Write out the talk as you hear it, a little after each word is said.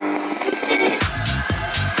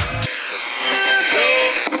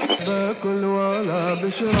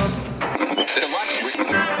Welcome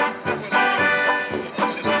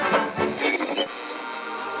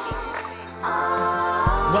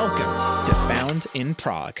to Found in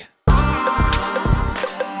Prague.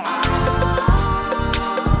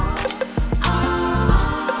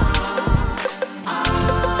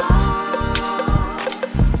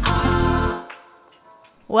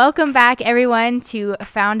 Welcome back, everyone, to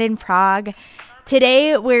Found in Prague.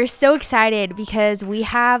 Today, we're so excited because we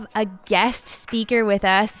have a guest speaker with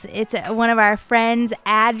us. It's one of our friends,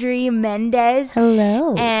 Adri Mendez.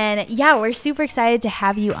 Hello. And yeah, we're super excited to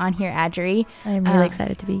have you on here, Adri. I'm really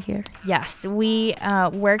excited to be here. Yes, we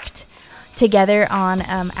worked together on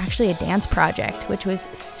actually a dance project, which was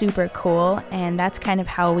super cool. And that's kind of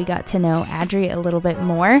how we got to know Adri a little bit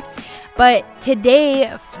more. But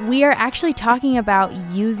today, we are actually talking about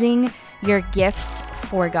using your gifts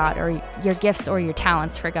for God, or your gifts or your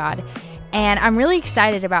talents for God. And I'm really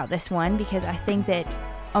excited about this one because I think that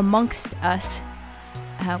amongst us,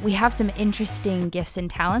 we have some interesting gifts and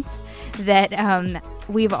talents that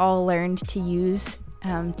we've all learned to use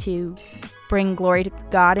to bring glory to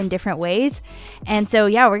God in different ways. And so,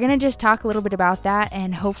 yeah, we're going to just talk a little bit about that,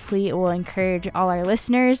 and hopefully it will encourage all our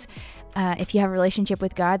listeners, if you have a relationship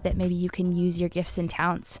with God, that maybe you can use your gifts and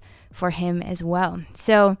talents for Him as well.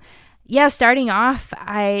 So, yeah, starting off,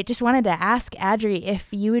 I just wanted to ask Adri if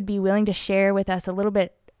you would be willing to share with us a little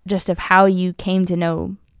bit just of how you came to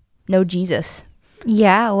know Jesus.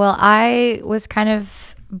 Yeah, well, I was kind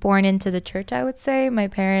of born into the church, I would say. My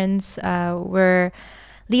parents were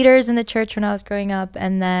leaders in the church when I was growing up,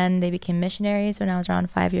 and then they became missionaries when I was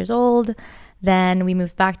around 5 years old. Then we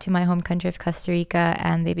moved back to my home country of Costa Rica,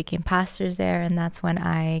 and they became pastors there, and that's when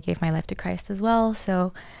I gave my life to Christ as well.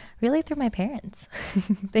 So really through my parents.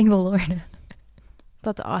 Thank the Lord.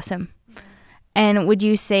 That's awesome. And would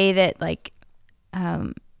you say that, like,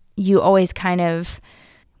 you always kind of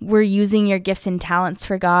were using your gifts and talents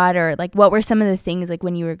for God, or like what were some of the things like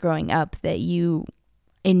when you were growing up that you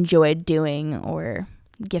enjoyed doing, or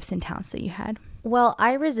gifts and talents that you had? Well,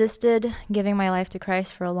 I resisted giving my life to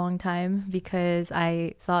Christ for a long time because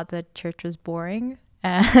I thought that church was boring.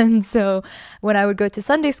 And so when I would go to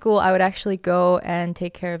Sunday school, I would actually go and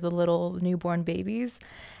take care of the little newborn babies.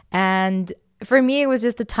 And for me, it was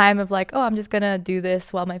just a time of like, oh, I'm just going to do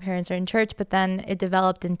this while my parents are in church. But then it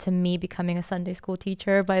developed into me becoming a Sunday school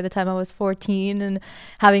teacher by the time I was 14 and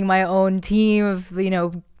having my own team of,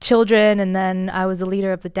 children. And then I was the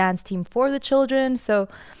leader of the dance team for the children. So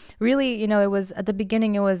really, it was at the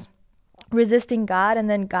beginning, it was resisting God, and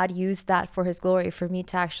then God used that for His glory for me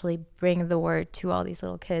to actually bring the word to all these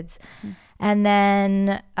little kids. And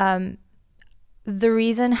then the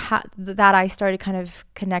reason that I started kind of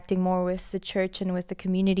connecting more with the church and with the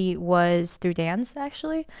community was through dance,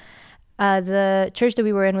 actually. The church that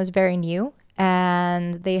we were in was very new,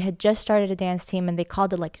 and they had just started a dance team, and they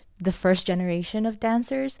called it like the first generation of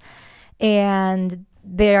dancers. And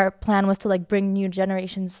their plan was to like bring new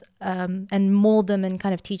generations and mold them and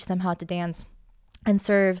kind of teach them how to dance and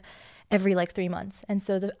serve every like 3 months. And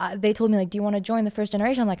so they told me like, do you want to join the first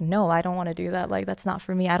generation? I'm like, no, I don't want to do that. Like, that's not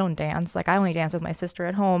for me. I don't dance. Like, I only dance with my sister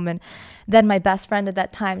at home. And then my best friend at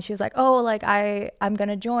that time, she was like, oh, like I'm going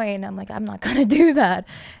to join. I'm like, I'm not going to do that.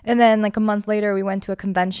 And then like a month later, we went to a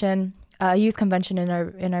convention, a youth convention in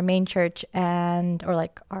our main church or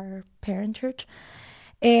like our parent church.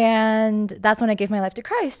 And that's when I gave my life to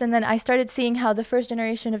Christ. And then I started seeing how the first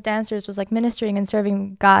generation of dancers was like ministering and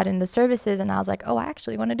serving God in the services. And I was like, oh, I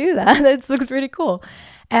actually want to do that. That looks pretty cool.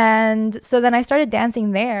 And so then I started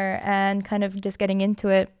dancing there and kind of just getting into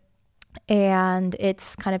it. And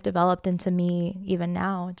it's kind of developed into me even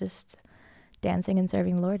now, just dancing and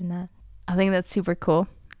serving the Lord in that. I think that's super cool.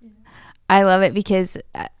 Yeah. I love it because,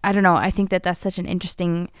 I don't know, I think that that's such an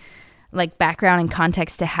interesting like background and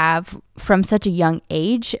context to have from such a young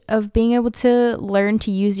age of being able to learn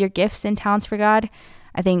to use your gifts and talents for God.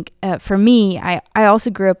 I think for me, I also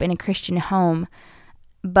grew up in a Christian home,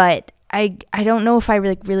 but I don't know if I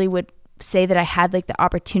really would say that I had like the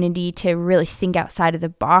opportunity to really think outside of the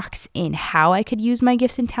box in how I could use my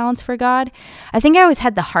gifts and talents for God. I think I always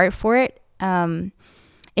had the heart for it,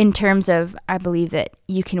 in terms of, I believe that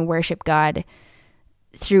you can worship God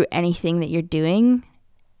through anything that you're doing.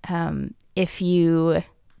 If you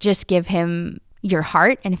just give Him your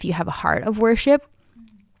heart, and if you have a heart of worship.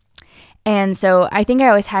 And so I think I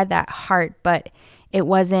always had that heart, but it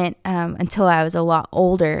wasn't until I was a lot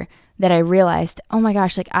older that I realized, oh my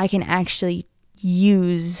gosh, like I can actually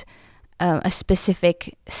use a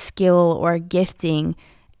specific skill or gifting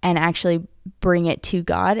and actually bring it to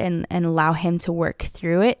God and allow Him to work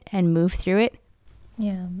through it and move through it.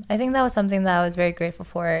 Yeah, I think that was something that I was very grateful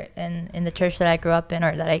for in the church that I grew up in,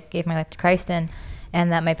 or that I gave my life to Christ in,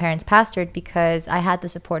 and that my parents pastored, because I had the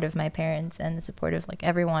support of my parents and the support of like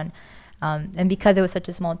everyone. And because it was such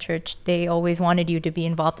a small church, they always wanted you to be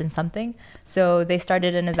involved in something. So they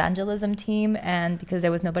started an evangelism team, and because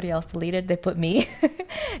there was nobody else to lead it, they put me.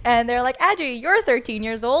 And they're like, Adri, you're 13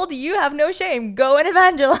 years old. You have no shame. Go and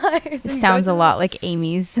evangelize. And Sounds a lot like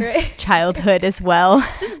Amy's childhood as well.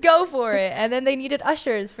 Just go for it. And then they needed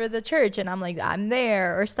ushers for the church, and I'm like, I'm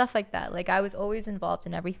there, or stuff like that. Like, I was always involved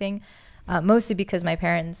in everything. Mostly because my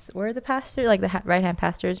parents were the pastor, like the right-hand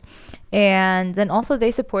pastors. And then also they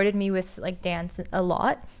supported me with like dance a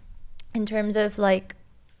lot, in terms of like,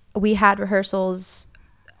 we had rehearsals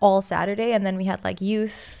all Saturday, and then we had like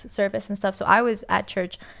youth service and stuff. So I was at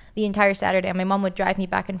church the entire Saturday, and my mom would drive me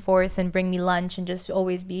back and forth and bring me lunch and just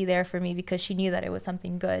always be there for me, because she knew that it was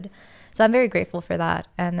something good. So I'm very grateful for that.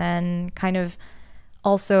 And then kind of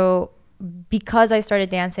also, because I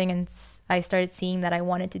started dancing and I started seeing that I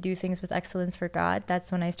wanted to do things with excellence for God,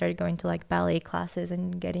 that's when I started going to like ballet classes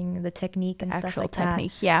and getting the technique and stuff like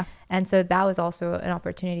technique, that. Yeah. And so that was also an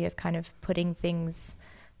opportunity of kind of putting things,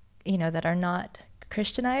 you know, that are not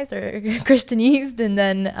Christianized or Christianized, and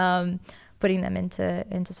then putting them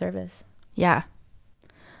into service. Yeah.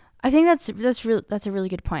 I think that's a really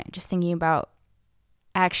good point. Just thinking about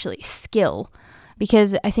actually skill,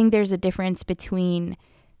 because I think there's a difference between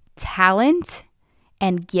talent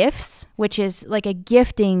and gifts, which is like a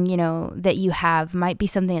gifting, you know, that you have might be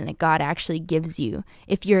something that God actually gives you.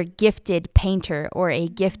 If you're a gifted painter or a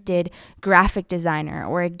gifted graphic designer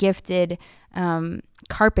or a gifted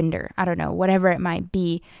carpenter, I don't know, whatever it might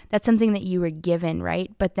be, that's something that you were given,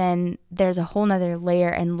 right? But then there's a whole nother layer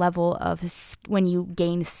and level of when you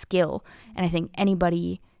gain skill. And I think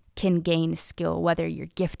anybody can gain skill, whether you're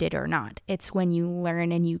gifted or not. It's when you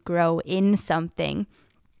learn and you grow in something.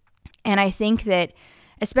 And I think that,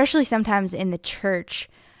 especially sometimes in the church,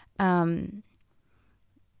 when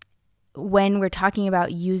we're talking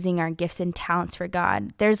about using our gifts and talents for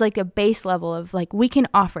God, there's like a base level of like, we can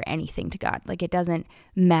offer anything to God. Like, it doesn't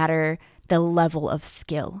matter the level of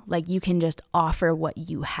skill. Like, you can just offer what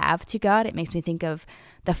you have to God. It makes me think of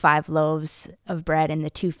the 5 loaves of bread and the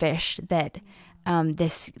 2 fish that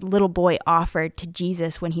this little boy offered to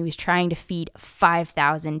Jesus when he was trying to feed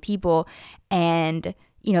 5,000 people. And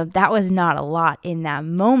you know, that was not a lot in that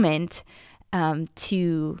moment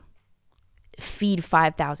to feed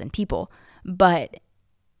 5,000 people, but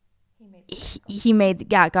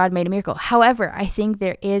God made a miracle. However, I think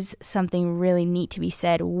there is something really neat to be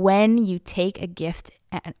said when you take a gift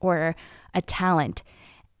or a talent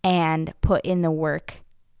and put in the work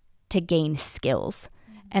to gain skills.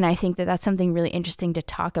 And I think that that's something really interesting to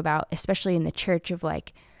talk about, especially in the church, of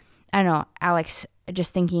like, I don't know, Alex,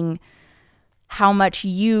 just thinking how much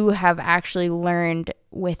you have actually learned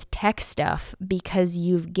with tech stuff because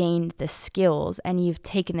you've gained the skills and you've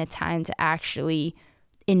taken the time to actually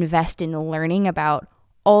invest in learning about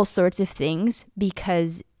all sorts of things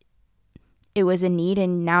because it was a need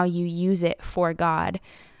and now you use it for God.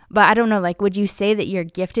 But I don't know, like, would you say that you're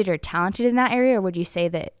gifted or talented in that area, or would you say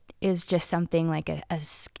that is just something like a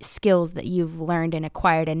skills that you've learned and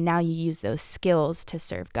acquired and now you use those skills to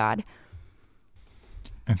serve God?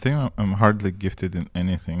 I think I'm hardly gifted in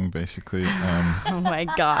anything, basically. Oh my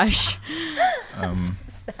gosh. So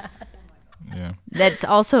sad. Yeah. That's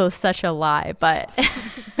also such a lie, but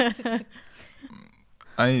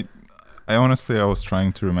I honestly, I was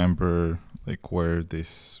trying to remember like where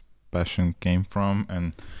this passion came from,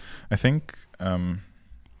 and I think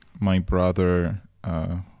my brother,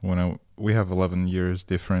 we have 11 years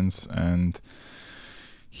difference, and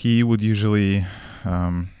he would usually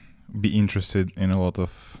be interested in a lot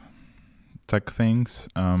of tech things.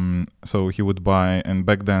 So he would buy, and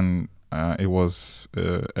back then it was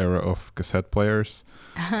era of cassette players.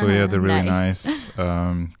 So he had a really nice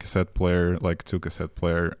cassette player, like 2 cassette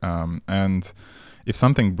player. And if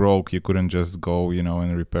something broke, you couldn't just go,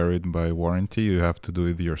 and repair it by warranty. You have to do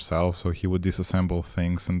it yourself. So he would disassemble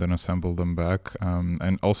things and then assemble them back.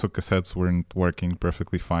 And also cassettes weren't working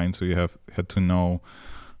perfectly fine. So you had to know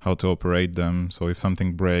how to operate them. So if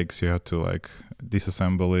something breaks, you had to like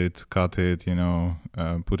disassemble it, cut it,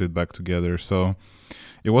 put it back together. So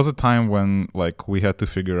it was a time when like we had to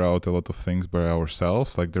figure out a lot of things by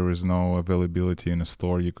ourselves. Like there was no availability in a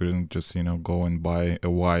store. You couldn't just, go and buy a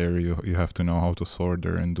wire. You have to know how to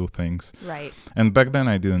solder and do things. Right. And back then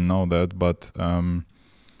I didn't know that, but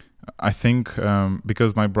I think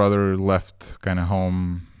because my brother left kind of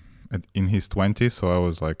home in his 20s, so I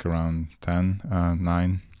was like around 10,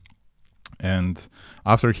 9. And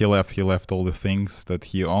after he left all the things that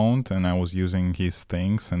he owned, and I was using his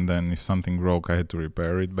things. And then if something broke, I had to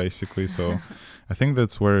repair it, basically. So I think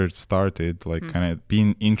that's where it started, like kind of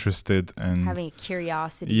being interested and having a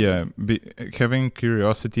curiosity. Yeah, having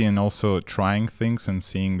curiosity and also trying things and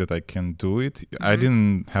seeing that I can do it. I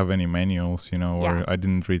didn't have any manuals, or I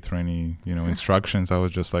didn't read through any, instructions. I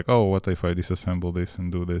was just like, oh, what if I disassemble this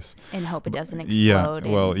and do this? And hope it doesn't explode.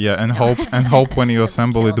 And hope when you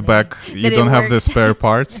assemble it back, you don't have the spare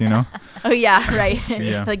parts, Oh yeah, right.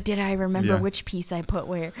 Yeah. Like, did I remember which piece I put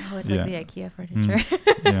where? Oh, it's like the IKEA furniture.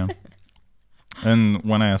 Yeah. And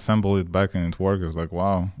when I assembled it back and it worked, I was like,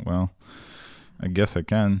 wow, well, I guess I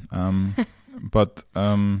can. But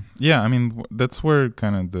I mean, that's where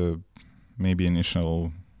kind of the maybe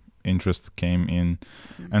initial interest came in.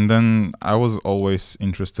 And then I was always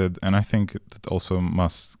interested, and I think that also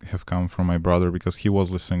must have come from my brother, because he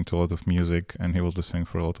was listening to a lot of music and he was listening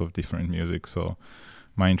for a lot of different music. So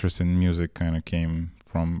my interest in music kind of came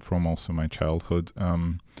from also my childhood.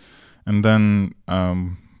 And then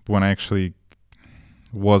when I actually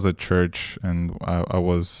was at church, and I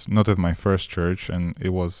was not at my first church, and it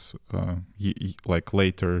was like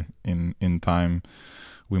later in time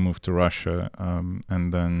we moved to Russia,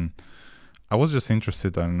 and then I was just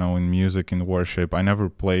interested, I don't know, in music, in worship. I never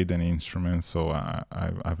played any instruments, so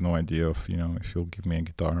I have no idea if you'll give me a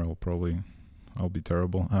guitar, I'll be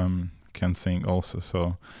terrible. Can't sing also,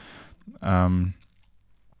 so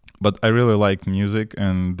but I really like music,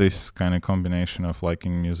 and this kind of combination of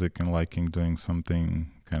liking music and liking doing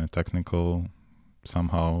something kind of technical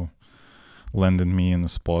somehow landed me in a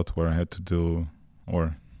spot where I had to do,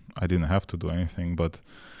 or I didn't have to do anything, but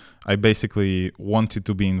I basically wanted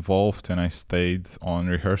to be involved, and I stayed on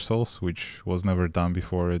rehearsals, which was never done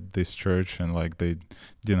before at this church, and like they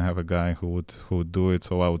didn't have a guy who would do it,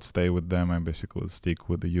 so I would stay with them. I basically would stick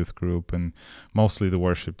with the youth group, and mostly the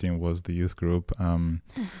worship team was the youth group,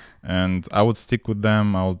 and I would stick with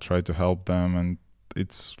them. I would try to help them, and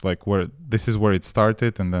it's like this is where it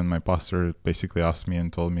started. And then my pastor basically asked me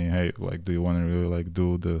and told me, hey, like, do you want to really like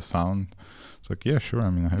do the sound? It's like, yeah, sure.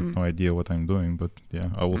 I mean, I have no idea what I'm doing, but yeah,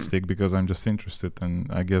 I will stick because I'm just interested. And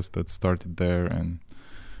I guess that started there and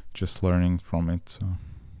just learning from it. So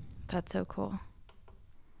that's so cool.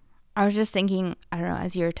 I was just thinking, I don't know,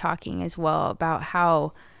 as you were talking as well, about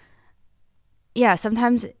how,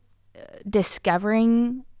 sometimes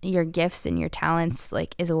discovering your gifts and your talents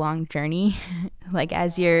like is a long journey. Like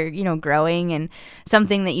as you're, growing, and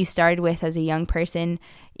something that you started with as a young person,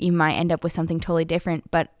 you might end up with something totally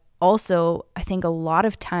different. But also, I think a lot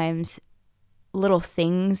of times little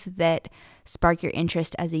things that spark your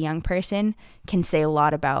interest as a young person can say a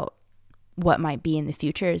lot about what might be in the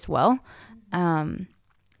future as well.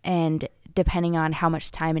 And depending on how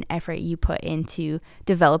much time and effort you put into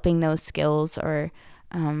developing those skills, or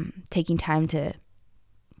taking time to,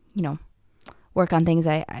 work on things.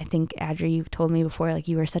 I think, Adri, you've told me before, like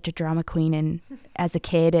you were such a drama queen and as a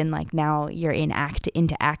kid, and like now you're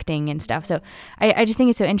into acting and stuff. So I just think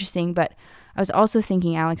it's so interesting. But I was also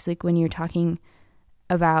thinking, Alex, like when you're talking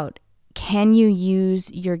about, can you use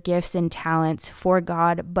your gifts and talents for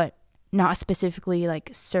God, but not specifically like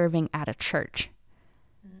serving at a church?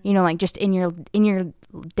 Like just in your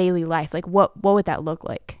daily life, like what would that look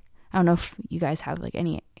like? I don't know if you guys have like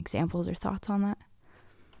any examples or thoughts on that.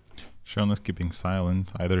 Sean is keeping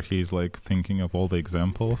silent. Either he's like thinking of all the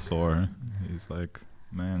examples, or he's like,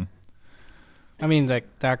 man. I mean,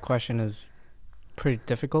 like that question is pretty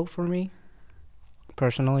difficult for me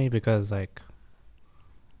personally, because like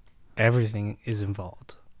everything is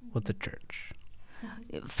involved with the church.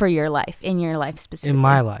 For your life, in your life specifically. In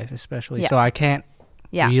my life especially. Yeah. So I can't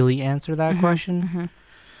really answer that question. Mm-hmm.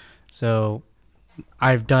 So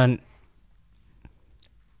I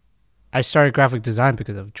started graphic design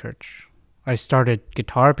because of church. I started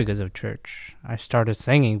guitar because of church. I started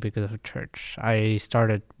singing because of church. I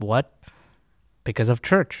started what? Because of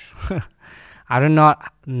church. I do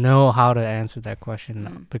not know how to answer that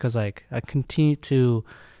question because like I continue to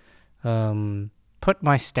put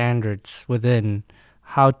my standards within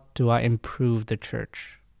how do I improve the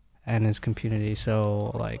church and its community.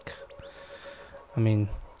 So like, I mean,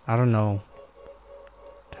 I don't know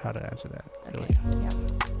how to answer that really. Okay. Yeah.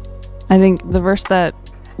 I think the verse that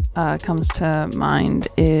comes to mind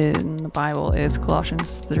in the Bible is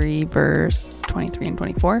Colossians 3 verse 23 and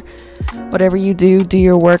 24. Whatever you do, do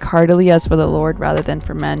your work heartily as for the Lord rather than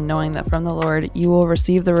for men, knowing that from the Lord you will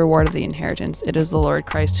receive the reward of the inheritance. It is the Lord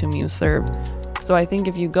Christ whom you serve. So I think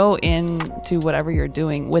if you go into whatever you're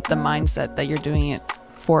doing with the mindset that you're doing it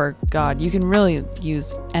for God, you can really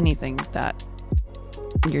use anything that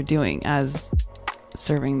you're doing as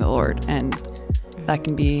serving the Lord. And that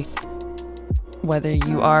can be whether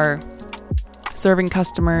you are serving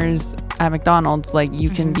customers at McDonald's, like you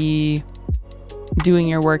can be doing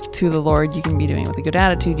your work to the Lord. You can be doing it with a good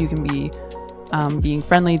attitude. You can be being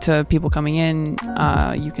friendly to people coming in.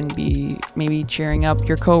 You can be maybe cheering up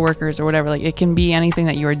your coworkers or whatever. Like it can be anything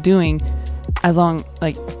that you are doing, as long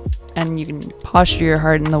and you can posture your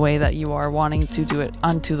heart in the way that you are wanting to do it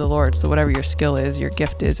unto the Lord. So whatever your skill is, your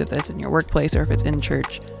gift is, if that's in your workplace or if it's in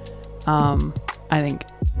church, I think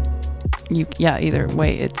either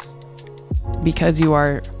way, it's because you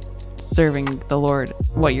are serving the Lord,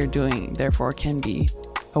 what you're doing therefore can be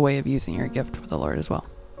a way of using your gift for the Lord as well.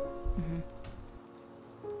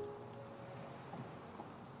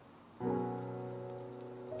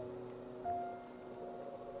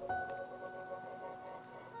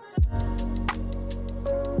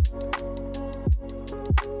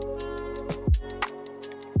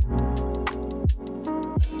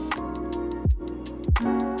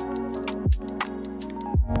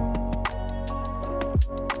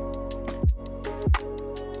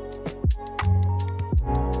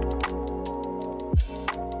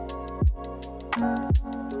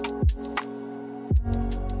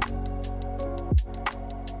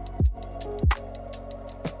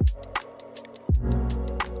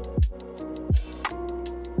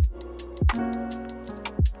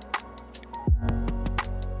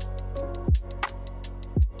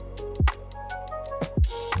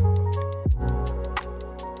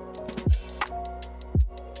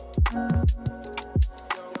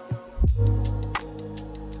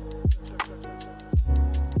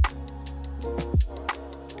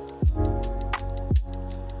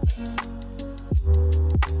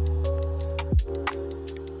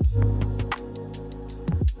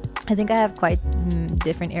 I think I have quite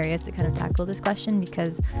different areas to kind of tackle this question,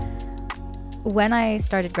 because when I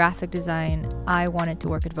started graphic design, I wanted to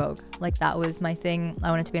work at Vogue. Like that was my thing.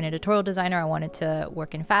 I wanted to be an editorial designer. I wanted to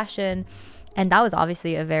work in fashion. And that was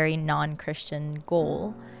obviously a very non-Christian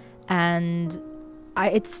goal. And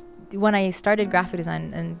when I started graphic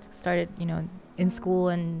design and started, in school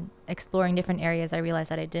and exploring different areas, I realized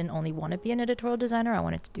that I didn't only want to be an editorial designer. I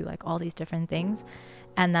wanted to do like all these different things.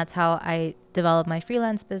 And that's how I developed my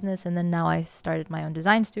freelance business. And then now I started my own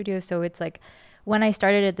design studio. So it's like when I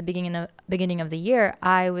started at the beginning of the year,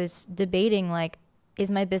 I was debating like,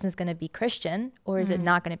 is my business going to be Christian or is it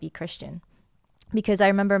not going to be Christian? Because I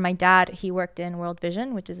remember my dad, he worked in World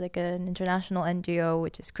Vision, which is like an international NGO,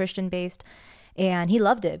 which is Christian based. And he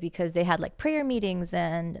loved it because they had like prayer meetings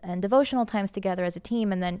and devotional times together as a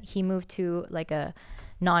team. And then he moved to like a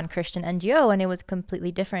non-Christian NGO, and it was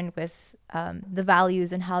completely different with the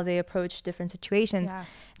values and how they approach different situations. Yeah.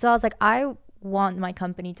 So I was like, I want my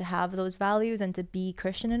company to have those values and to be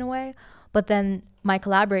Christian in a way. But then my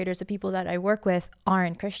collaborators, the people that I work with,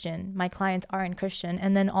 aren't Christian. My clients aren't Christian.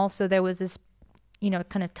 And then also there was this,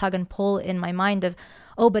 kind of tug and pull in my mind of,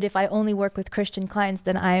 but if I only work with Christian clients,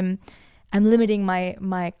 then I'm limiting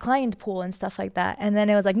my client pool and stuff like that. And then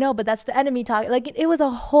it was like, no, but that's the enemy talk. Like it was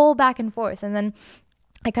a whole back and forth. And then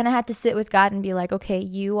I kind of had to sit with God and be like, okay,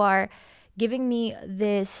 you are giving me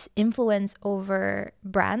this influence over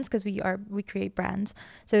brands, because we create brands.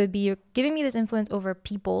 So it'd be you're giving me this influence over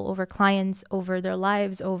people, over clients, over their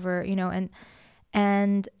lives, over,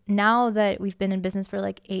 and now that we've been in business for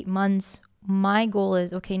like 8 months, my goal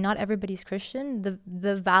is, okay, not everybody's Christian.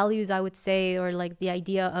 The values, I would say, or like the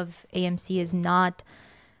idea of AMC is not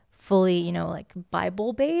fully, like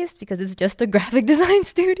Bible based, because it's just a graphic design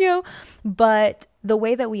studio. But the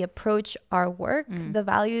way that we approach our work, the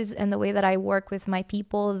values and the way that I work with my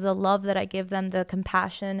people, the love that I give them, the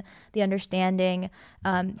compassion, the understanding,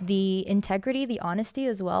 the integrity, the honesty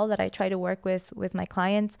as well that I try to work with my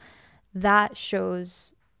clients, that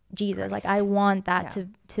shows Jesus. Christ. Like I want that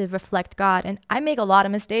to reflect God. And I make a lot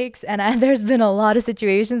of mistakes, and there's been a lot of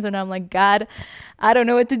situations when I'm like, God, I don't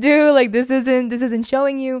know what to do. Like this isn't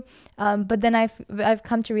showing you. But then I've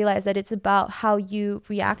come to realize that it's about how you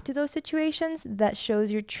react to those situations that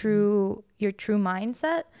shows your true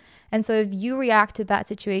mindset. And so if you react to bad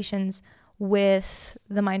situations with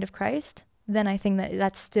the mind of Christ, then I think that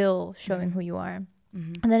that's still showing who you are.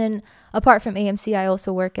 Mm-hmm. And then apart from AMC, I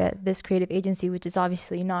also work at this creative agency, which is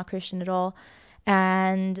obviously not Christian at all.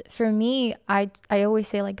 And for me, I always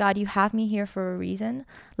say, like, God, you have me here for a reason.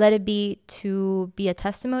 Let it be to be a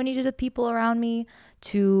testimony to the people around me,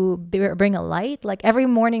 to bring a light. Like every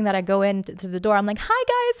morning that I go into the door, I'm like, hi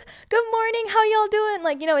guys, good morning, how y'all doing?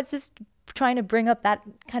 Like, it's just trying to bring up that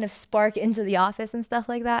kind of spark into the office and stuff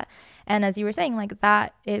like that. And as you were saying, like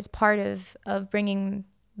that is part of bringing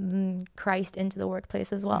Christ into the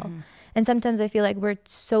workplace as well. And sometimes I feel like we're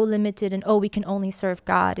so limited and we can only serve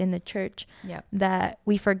God in the church that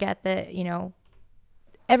we forget that, you know,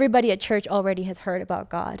 everybody at church already has heard about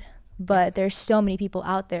God, but there's so many people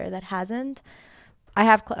out there that hasn't. I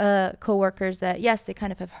have coworkers that, yes, they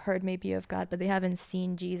kind of have heard maybe of God, but they haven't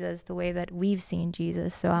seen Jesus the way that we've seen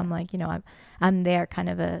Jesus. So I'm like, you know, I'm there kind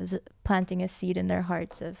of planting a seed in their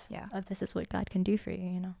hearts of this is what God can do for you,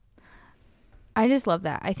 you know. I just love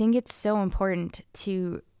that. I think it's so important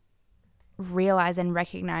to realize and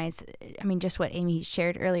recognize, I mean, just what Amy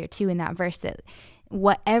shared earlier too in that verse, that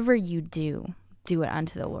whatever you do, do it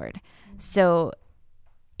unto the Lord. So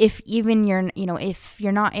if even if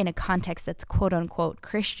you're not in a context that's quote unquote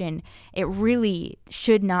Christian, it really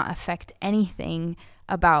should not affect anything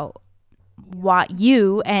about what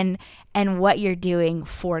you and what you're doing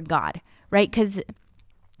for God, right? Because,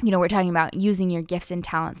 you know, we're talking about using your gifts and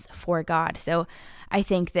talents for God. So I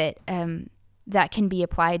think that that can be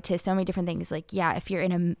applied to so many different things. Like, yeah, if you're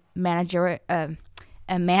in a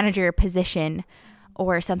manager position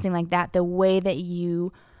or something like that, the way that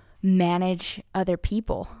you manage other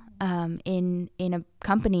people in a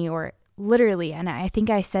company, or literally, and I think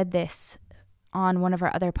I said this on one of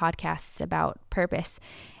our other podcasts about purpose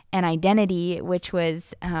and identity, which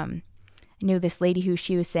was I knew this lady who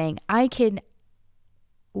she was saying, I could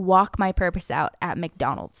walk my purpose out at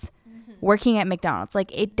McDonald's, working at McDonald's.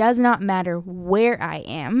 Like, it does not matter where I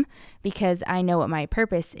am, because I know what my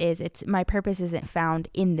purpose is. My purpose isn't found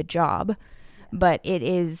in the job, but it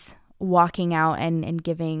is walking out and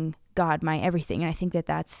giving God my everything. And I think that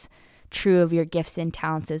that's true of your gifts and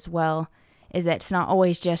talents as well, is that it's not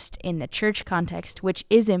always just in the church context, which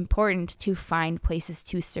is important to find places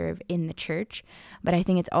to serve in the church. But I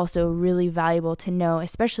think it's also really valuable to know,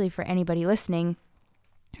 especially for anybody listening,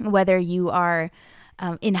 whether you are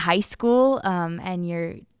in high school and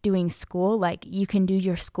you're doing school, like, you can do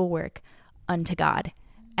your schoolwork unto God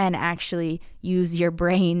and actually use your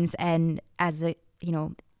brains and as a, you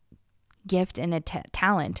know, gift and a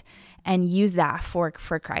talent, and use that for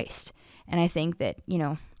Christ. And I think that, you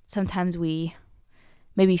know, sometimes we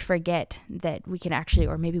maybe forget that we can actually,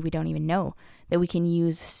 or maybe we don't even know that we can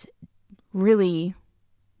use really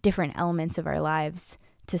different elements of our lives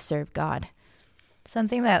to serve God.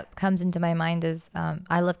 Something that comes into my mind is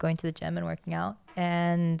I love going to the gym and working out.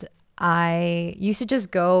 And I used to just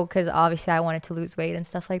go because obviously I wanted to lose weight and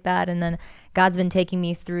stuff like that. And then God's been taking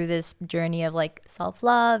me through this journey of like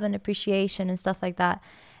self-love and appreciation and stuff like that.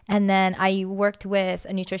 And then I worked with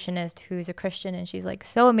a nutritionist who's a Christian, and she's like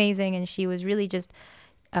so amazing. And she was really just,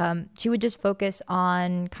 she would just focus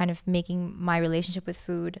on kind of making my relationship with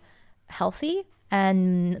food healthy,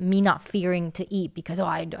 and me not fearing to eat because,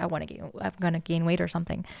 I'm going to gain weight or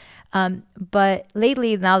something. But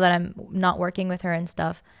lately, now that I'm not working with her and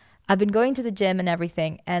stuff, I've been going to the gym and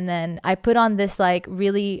everything. And then I put on this like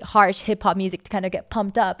really harsh hip hop music to kind of get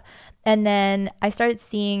pumped up. And then I started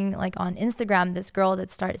seeing like on Instagram, this girl that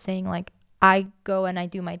started saying like, I go and I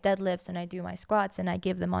do my deadlifts and I do my squats and I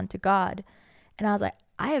give them onto God. And I was like,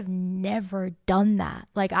 I have never done that.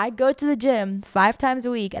 Like, I go to the gym 5 times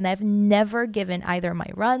a week and I've never given either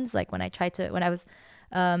my runs. Like when I was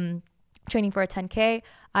training for a 10K,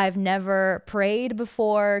 I've never prayed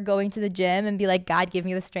before going to the gym and be like, God, give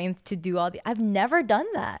me the strength to do I've never done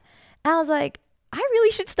that. And I was like, I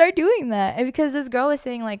really should start doing that. And because this girl was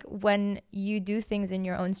saying like, when you do things in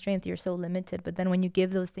your own strength, you're so limited. But then when you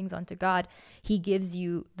give those things onto God, he gives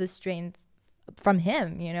you the strength from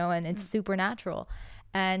him, you know, and it's supernatural.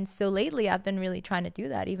 And so lately I've been really trying to do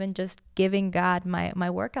that, even just giving God my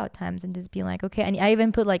workout times and just being like, okay. And I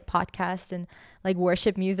even put like podcasts and like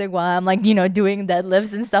worship music while I'm like, you know, doing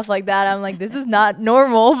deadlifts and stuff like that. I'm like, this is not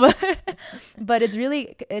normal, but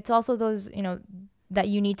it's also those, you know, that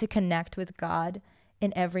you need to connect with God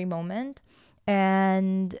in every moment.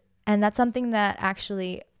 And that's something that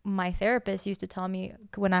actually my therapist used to tell me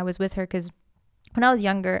when I was with her, because when I was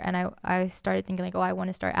younger and I started thinking like, I want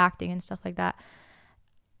to start acting and stuff like that,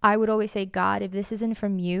 I would always say, God, if this isn't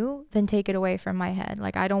from you, then take it away from my head.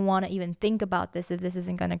 Like, I don't want to even think about this if this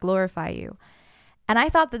isn't going to glorify you. And I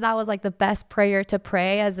thought that was like the best prayer to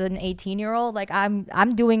pray as an 18-year-old. Like, I'm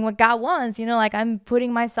doing what God wants, you know, like I'm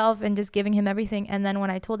putting myself and just giving him everything. And then when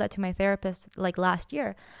I told that to my therapist, like last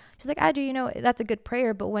year, she's like, Audrey, you know, that's a good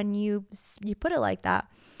prayer. But when you put it like that,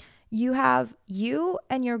 you have you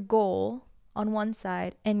and your goal on one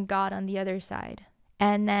side and God on the other side.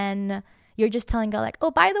 And then you're just telling God like, oh,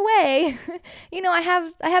 by the way, you know, I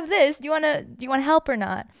have this. Do you want to help or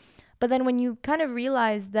not? But then when you kind of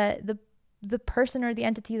realize that the person or the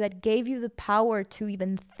entity that gave you the power to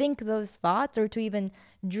even think those thoughts or to even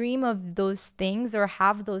dream of those things or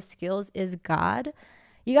have those skills is God,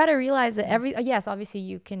 you got to realize that yes, obviously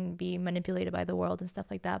you can be manipulated by the world and stuff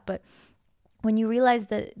like that. But when you realize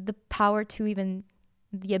that the power to even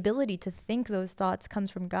the ability to think those thoughts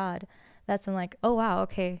comes from God, that's when like, oh wow,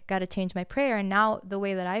 okay, got to change my prayer. And now the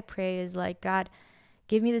way that I pray is like, God,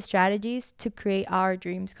 give me the strategies to create our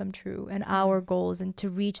dreams come true and our goals and to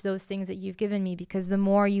reach those things that you've given me. Because the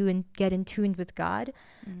more you get in tune with God,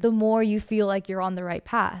 the more you feel like you're on the right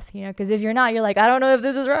path, you know, because if you're not, you're like, I don't know if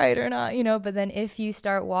this is right or not, you know. But then if you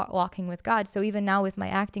start walking with God, so even now with my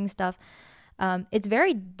acting stuff, it's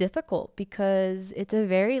very difficult because it's a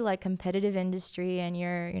very like competitive industry, and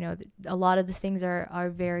a lot of the things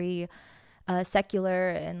are very secular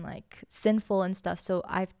and like sinful and stuff. So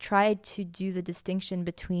I've tried to do the distinction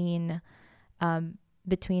between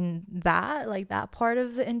that, like that part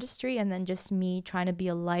of the industry, and then just me trying to be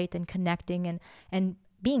a light and connecting and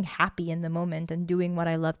being happy in the moment and doing what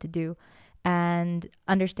I love to do. And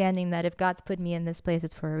understanding that if God's put me in this place,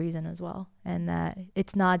 it's for a reason as well. And that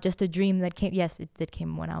it's not just a dream that came. Yes, it did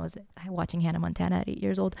came when I was watching Hannah Montana at 8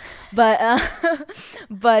 years old. But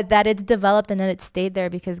but that it's developed and that it stayed there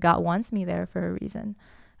because God wants me there for a reason.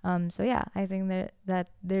 So yeah, I think that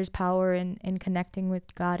there's power in connecting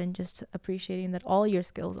with God and just appreciating that all your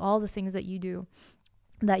skills, all the things that you do,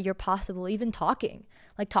 that you're possible, even talking.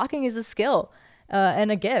 Like talking is a skill.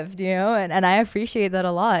 And a gift, you know, and I appreciate that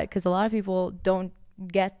a lot because a lot of people don't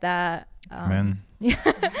get that. Man.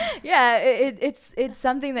 Yeah, it's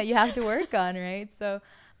something that you have to work on, right? So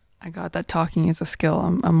I got that talking is a skill.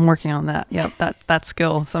 I'm working on that. Yep, that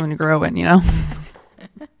skill, something to grow in, you know.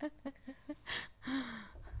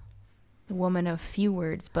 The woman of few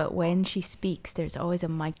words, but when she speaks, there's always a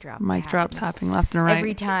mic drop. Mic drops happening left and right.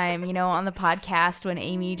 Every time, you know, on the podcast when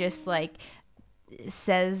Amy just like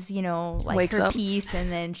says, you know, like wakes her up piece,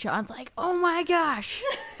 and then Sean's like, oh my gosh,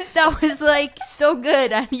 that was like so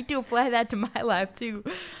good. I need to apply that to my life too.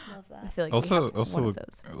 love that. I feel like Also, one of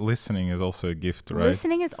those. listening is also a gift, right?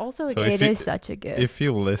 Listening is also a So gift. It is such a gift. If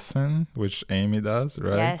you listen, which Amy does,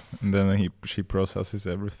 right? Yes. And then she processes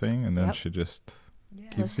everything, and then Yep. she just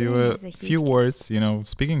gives Listening you a is a huge few gift. words. You know,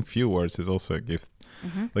 speaking few words is also a gift.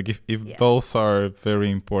 Mm-hmm. Like if Yeah. those are very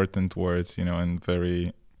important words, you know, and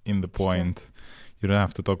very in the It's true. point, you don't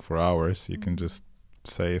have to talk for hours. You can just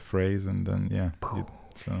say a phrase, and then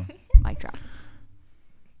so Mic drop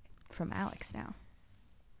from Alex now.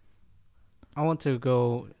 I want to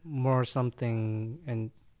go more something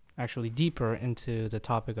and actually deeper into the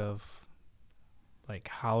topic of like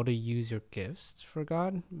how to use your gifts for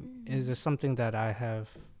God. Is this something that I have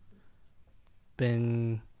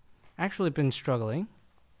been struggling?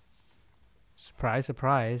 Surprise,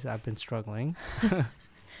 surprise, I've been struggling.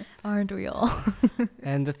 Aren't we all?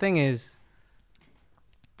 And the thing is,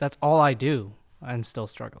 that's all I do. I'm still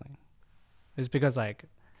struggling. It's because like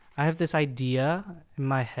I have this idea in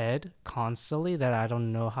my head constantly that I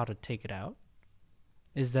don't know how to take it out.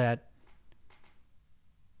 Is that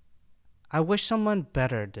I wish someone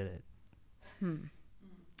better did it.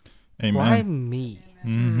 amen. Why me?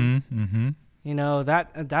 Mm-hmm. Mm-hmm. You know,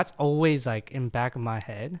 that's always like in back of my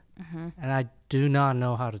head, and I do not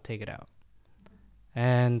know how to take it out.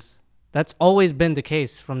 And that's always been the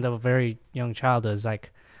case from the very young childhood. It's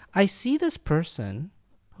like, I see this person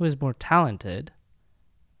who is more talented,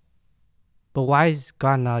 but why is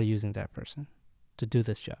God not using that person to do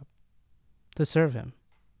this job, to serve Him?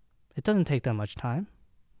 It doesn't take that much time.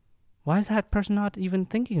 Why is that person not even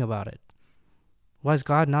thinking about it? Why is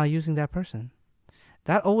God not using that person?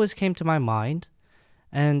 That always came to my mind,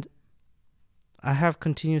 and I have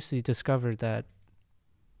continuously discovered that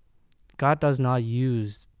God does not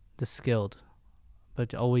use the skilled,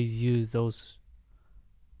 but always use those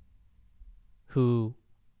who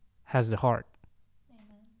has the heart.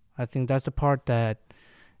 I think that's the part that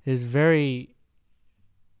is very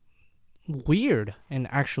weird, and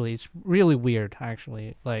actually it's really weird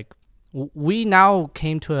actually. Like we now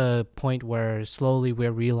came to a point where slowly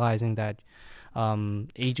we're realizing that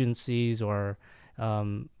agencies or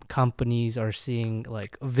companies are seeing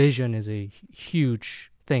like vision is a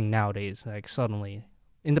huge thing nowadays. Like suddenly,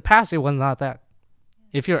 in the past it was not that.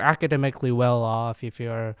 If you're academically well off, if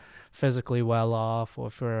you're physically well off, or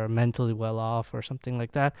if you're mentally well off or something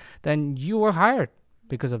like that, then you were hired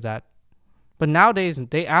because of that. But nowadays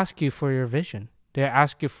they ask you for your vision. They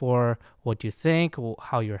ask you for what you think,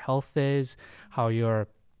 how your health is, how your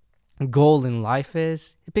goal in life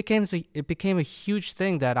is. It became a huge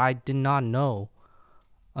thing that I did not know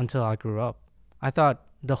until I grew up. I thought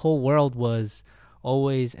the whole world was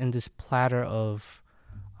always in this platter of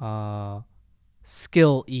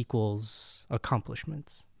skill equals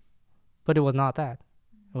accomplishments. But it was not that.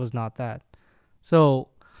 It was not that. So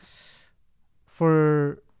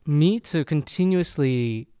for me to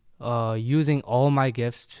continuously using all my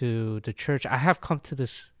gifts to the church, I have come to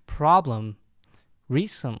this problem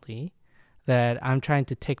recently that I'm trying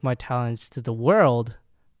to take my talents to the world,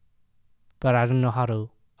 but I don't know how to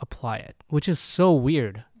apply it, which is so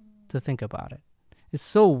weird to think about it. It's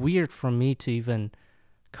so weird for me to even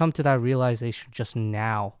come to that realization just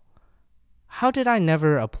now. How did I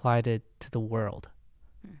never apply it to the world?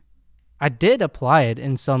 I did apply it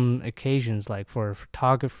in some occasions, like for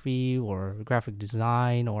photography or graphic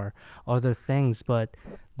design or other things, but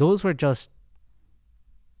those were just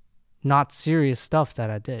not serious stuff that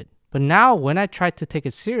I did. But now when I try to take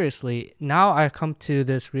it seriously, now I come to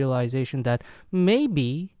this realization that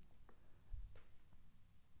maybe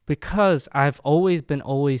because I've always been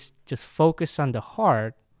just focused on the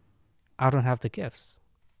heart, I don't have the gifts.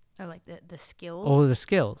 Or like the skills. Oh, the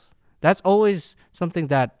skills. That's always something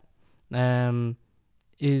that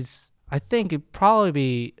is, I think it probably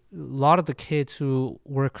be a lot of the kids who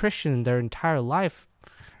were Christian their entire life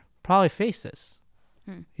probably face this.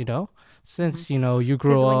 You know, since you know you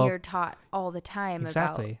grew up. Because when you're taught all the time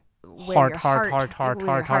exactly. about where your heart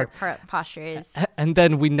heart posture is, and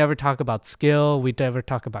then we never talk about skill. We never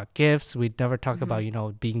talk about gifts. We never talk about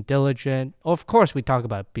being diligent. Of course, we talk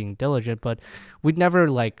about being diligent, but we never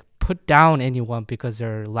like put down anyone because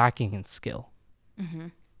they're lacking in skill.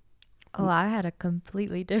 Oh, I had a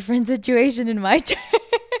completely different situation in my church.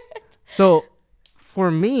 So,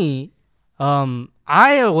 for me,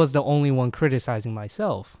 I was the only one criticizing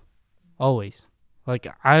myself, always. Like,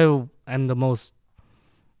 I am the most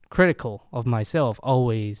critical of myself,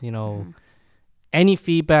 always, Any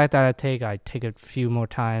feedback that I take a few more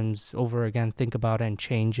times over again, think about it and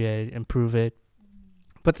change it, improve it.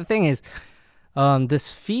 But the thing is,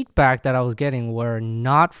 this feedback that I was getting were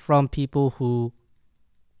not from people who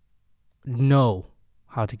know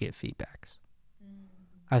how to get feedbacks.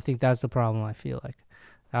 I think that's the problem. I feel like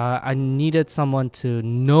I needed someone to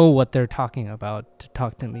know what they're talking about to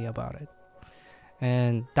talk to me about it,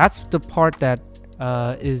 and that's the part that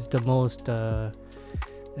is the most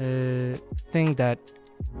thing that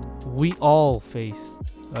we all face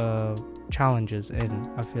challenges in,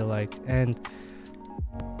 I feel like. And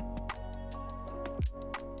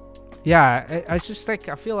yeah, I just like,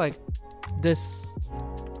 I feel like this,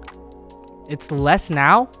 it's less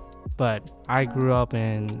now, but I grew up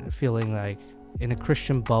in feeling like in a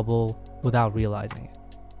Christian bubble without realizing it.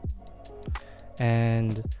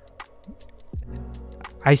 And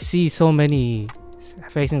I see so many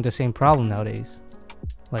facing the same problem nowadays,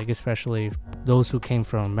 like especially those who came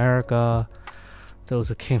from America, those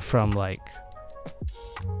who came from like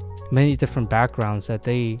many different backgrounds, that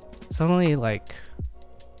they suddenly like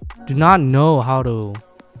do not know how to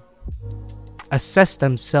assess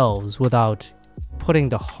themselves without putting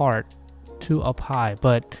the heart too up high.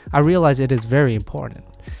 But I realize it is very important.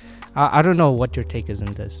 I don't know what your take is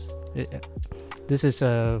in this. This is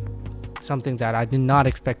something that I did not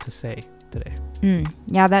expect to say today.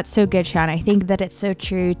 Yeah, that's so good, Sean. I think that it's so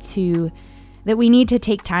true that we need to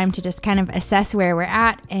take time to just kind of assess where we're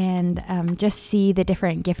at and just see the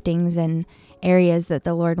different giftings and areas that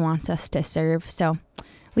the Lord wants us to serve. So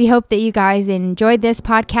we hope that you guys enjoyed this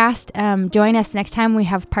podcast. Join us next time. We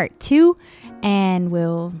have part 2, and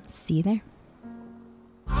we'll see you there.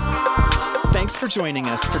 Thanks for joining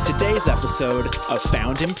us for today's episode of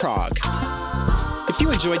Found in Prague. If you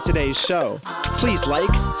enjoyed today's show, please like,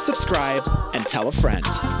 subscribe, and tell a friend.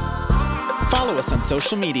 Follow us on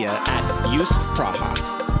social media at Youth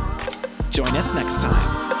Praha. Join us next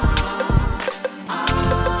time.